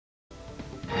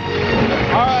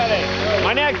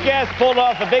next guest pulled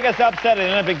off the biggest upset in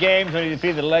the Olympic Games when he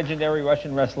defeated the legendary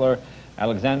Russian wrestler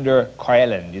Alexander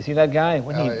Krylin. Do you see that guy?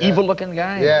 Wasn't he an evil-looking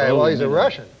guy? Yeah, well, he's a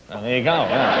Russian. Oh, there you go.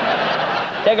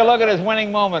 Yeah. Take a look at his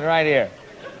winning moment right here.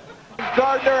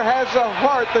 Gardner has a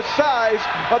heart the size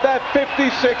of that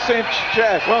 56-inch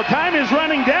chest. Well, time is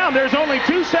running down. There's only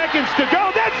 2 seconds to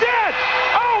go. That's it!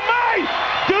 Oh, my!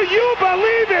 Do you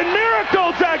believe in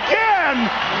miracles again?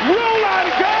 Rulon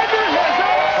Gardner has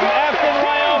From Afton,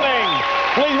 Wyoming,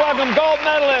 please welcome gold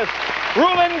medalist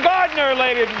Rulon Gardner,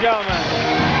 ladies and gentlemen.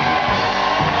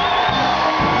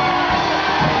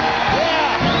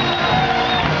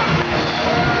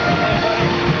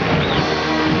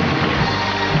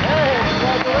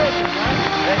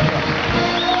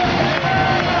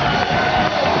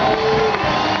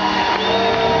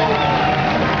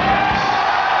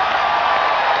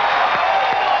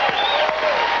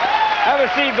 Have a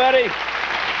seat, buddy.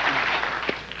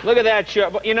 Look at that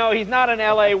shirt. You know, he's not in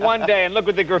L.A. one day, and look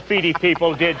what the graffiti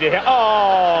people did to him.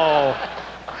 Oh!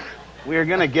 We were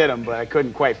going to get them, but I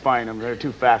couldn't quite find them. They're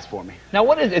too fast for me. Now,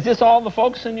 what is this all the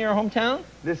folks in your hometown?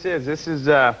 This is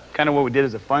kind of what we did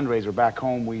as a fundraiser back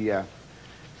home. We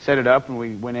set it up, and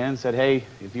we went in and said, hey,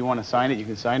 if you want to sign it, you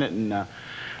can sign it, and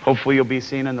hopefully you'll be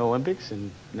seen in the Olympics and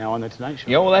now on the Tonight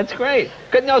Show. Yeah, well, that's great.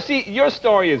 No, see, your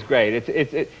story is great.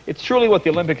 It's truly what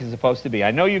the Olympics is supposed to be. I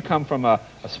know you come from a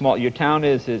small, your town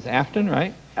is Afton,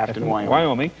 right? Afton, Wyoming.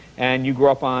 Wyoming. And you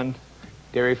grew up on?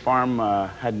 Dairy farm,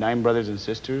 had 9 brothers and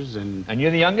sisters. And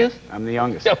you're the youngest? I'm the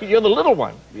youngest. So you're the little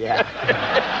one. Yeah.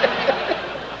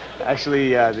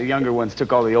 Actually, the younger ones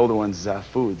took all the older ones'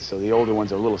 food, so the older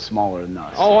ones are a little smaller than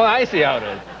us. Oh, well, I see how it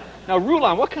is. Now,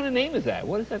 Rulon, what kind of name is that?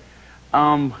 What is that?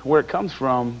 Where it comes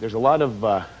from, there's a lot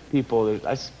of people.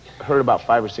 I heard about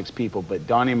 5 or 6 people, but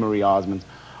Donnie Marie Osmond's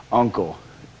uncle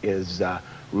is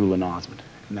Rulon Osmond,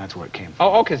 and that's where it came from.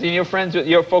 Oh, okay. So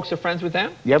your folks are friends with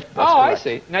them? Yep. That's correct. I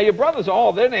see. Now your brothers,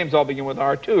 their names all begin with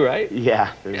R too, right?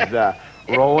 Yeah. There's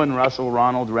Roland, Russell,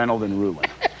 Ronald, Reynold, and Rulon.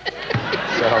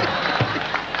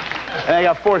 And I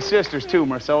got 4 sisters too: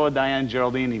 Marcella, Diane,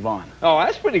 Geraldine, Yvonne. Oh,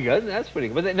 that's pretty good. That's pretty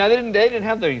good. But now they didn't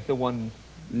have the one.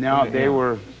 No,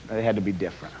 they had to be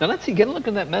different. Now let's see. Get a look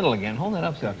at that medal again. Hold that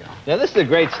up, sir. Now this is a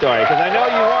great story because I know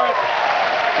you weren't.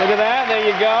 Look at that. There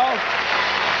you go.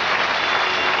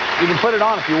 You can put it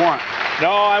on if you want.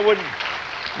 No, I wouldn't.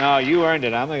 No, you earned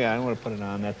it. I'm the guy. I don't want to put it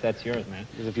on. That's yours, man.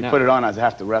 Because if you put it on, I'd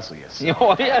have to wrestle you. So.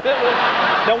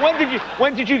 Now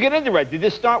when did you get into it? Did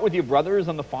this start with your brothers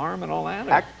on the farm and all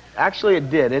that? Actually, it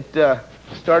did. It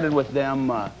started with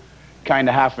them kind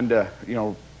of having to,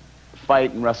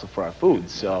 fight and wrestle for our food.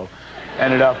 So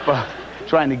ended up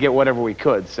trying to get whatever we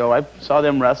could. So I saw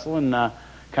them wrestle and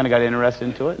kind of got interested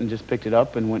into it and just picked it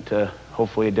up and went to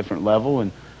hopefully a different level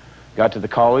and got to the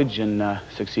college and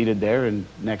succeeded there. And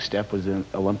next step was the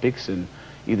Olympics and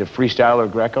either freestyle or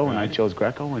Greco, and I chose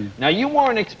Greco. And now you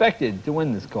weren't expected to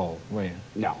win this gold, were you?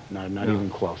 No, not even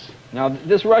close. Now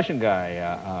this Russian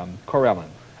guy, Krylin.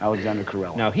 Alexander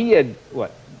Krylin. Now he had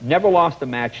never lost a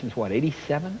match since what,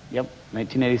 87? Yep,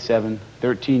 1987,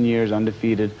 13 years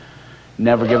undefeated,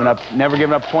 never given up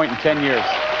a point in 10 years.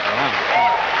 Wow.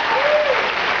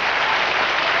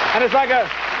 And it's like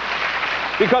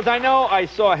because I know I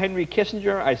saw Henry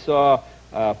Kissinger, I saw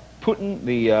Putin,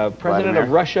 the president of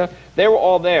Russia. They were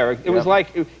all there. It was like,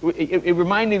 it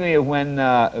reminded me of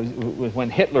when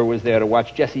Hitler was there to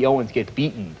watch Jesse Owens get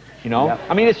beaten, Yep.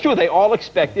 I mean, it's true, they all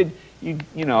expected,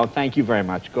 thank you very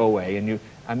much, go away. And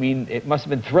I mean, it must have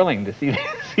been thrilling to see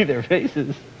their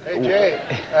faces. Hey, Jay,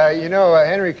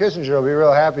 Henry Kissinger will be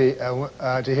real happy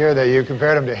to hear that you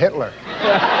compared him to Hitler.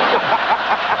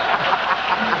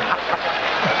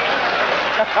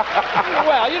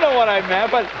 Well, you know what I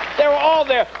meant, but they were all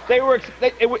there.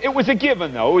 It was a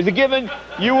given, though. It was a given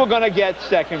you were going to get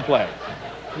second place.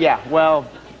 Yeah, well,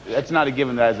 that's not a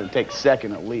given that it takes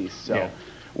second at least. So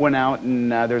went out,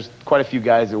 and there's quite a few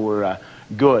guys that were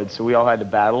good, so we all had to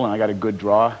battle, and I got a good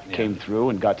draw, came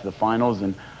through, and got to the finals,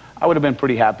 and I would have been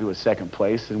pretty happy with second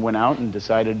place, and went out and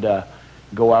decided to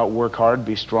go out, work hard,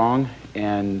 be strong,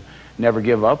 and never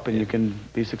give up, and you can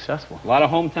be successful. A lot of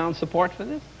hometown support for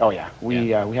this? Oh, yeah.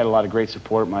 We had a lot of great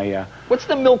support. What's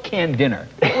the milk can dinner?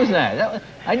 What was that?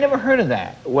 I never heard of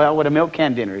that. Well, what a milk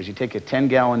can dinner is you take a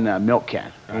 10-gallon milk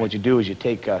can, and what you do is you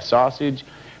take sausage,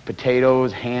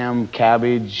 potatoes, ham,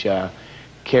 cabbage,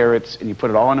 carrots, and you put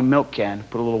it all in a milk can,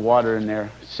 put a little water in there,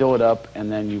 seal it up,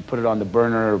 and then you put it on the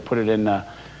burner or put it in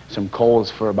some coals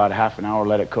for about a half an hour,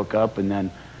 let it cook up, and then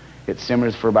it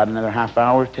simmers for about another half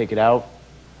hour, take it out.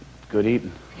 Good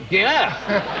eating. Yeah.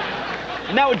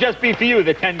 And that would just be for you,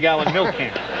 the 10-gallon milk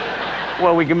can.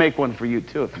 Well, we can make one for you,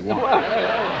 too, if you want.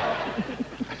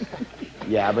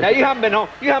 Yeah, but now you haven't been home.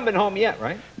 You haven't been home yet,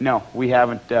 right? No, we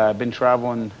haven't been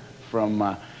traveling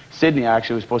from Sydney.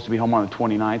 Actually, was supposed to be home on the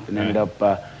 29th, and ended up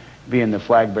being the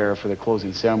flag bearer for the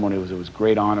closing ceremony. It was a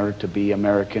great honor to be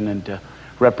American and to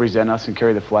represent us and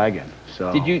carry the flag in.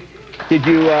 So did you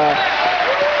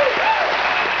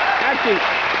actually?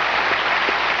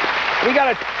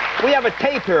 We have a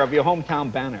tape here of your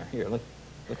hometown banner. Here, let's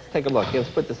take a look. Here,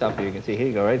 let's put this up here. You can see. Here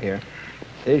you go, right here.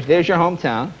 There's your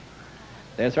hometown.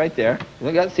 That's right there.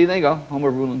 Look at, see, there you go. Home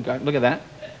of Rulon Garden. Look at that.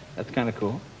 That's kind of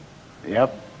cool.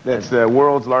 Yep. That's the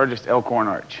world's largest elkhorn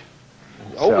arch.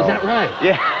 Oh, so, is that right?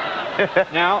 Yeah.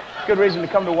 Now, good reason to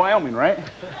come to Wyoming, right?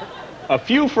 A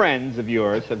few friends of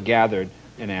yours have gathered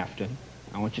in Afton.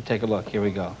 I want you to take a look. Here we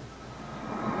go.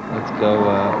 Let's go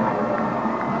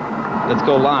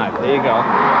live. There you go.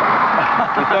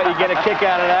 We thought you'd get a kick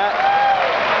out of that.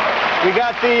 We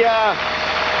got the...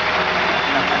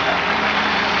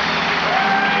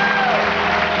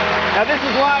 Now, this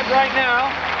is live right now.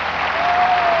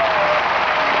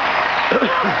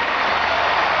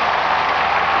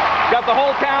 Got the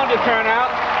whole town to turn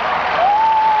out.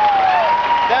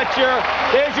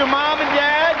 There's your mom and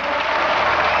dad.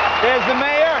 There's the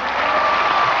mayor.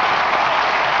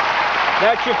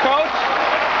 That's your coach.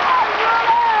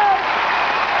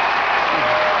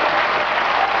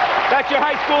 That's your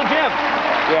high school gym.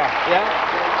 Yeah. Yeah?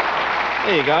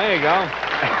 There you go, there you go.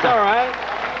 It's all right.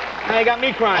 Now you got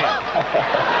me crying.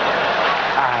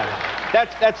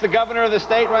 That's the governor of the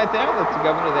state right there. That's the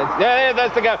governor.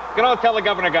 That's the governor. You don't tell the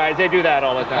governor guys. They do that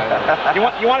all the time.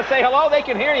 You want to say hello? They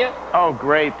can hear you. Oh,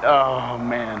 great. Oh,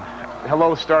 man.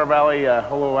 Hello, Star Valley.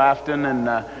 Hello, Afton. And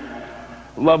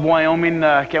love Wyoming.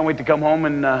 Can't wait to come home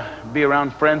and be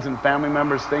around friends and family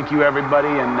members. Thank you, everybody.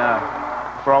 And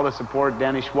for all the support,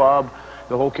 Danny Schwab,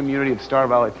 the whole community of Star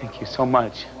Valley. Thank you so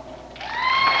much.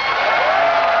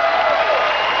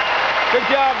 Good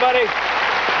job, buddy.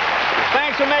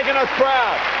 Thanks for making us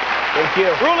proud. Thank you.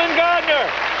 Rulon Gardner.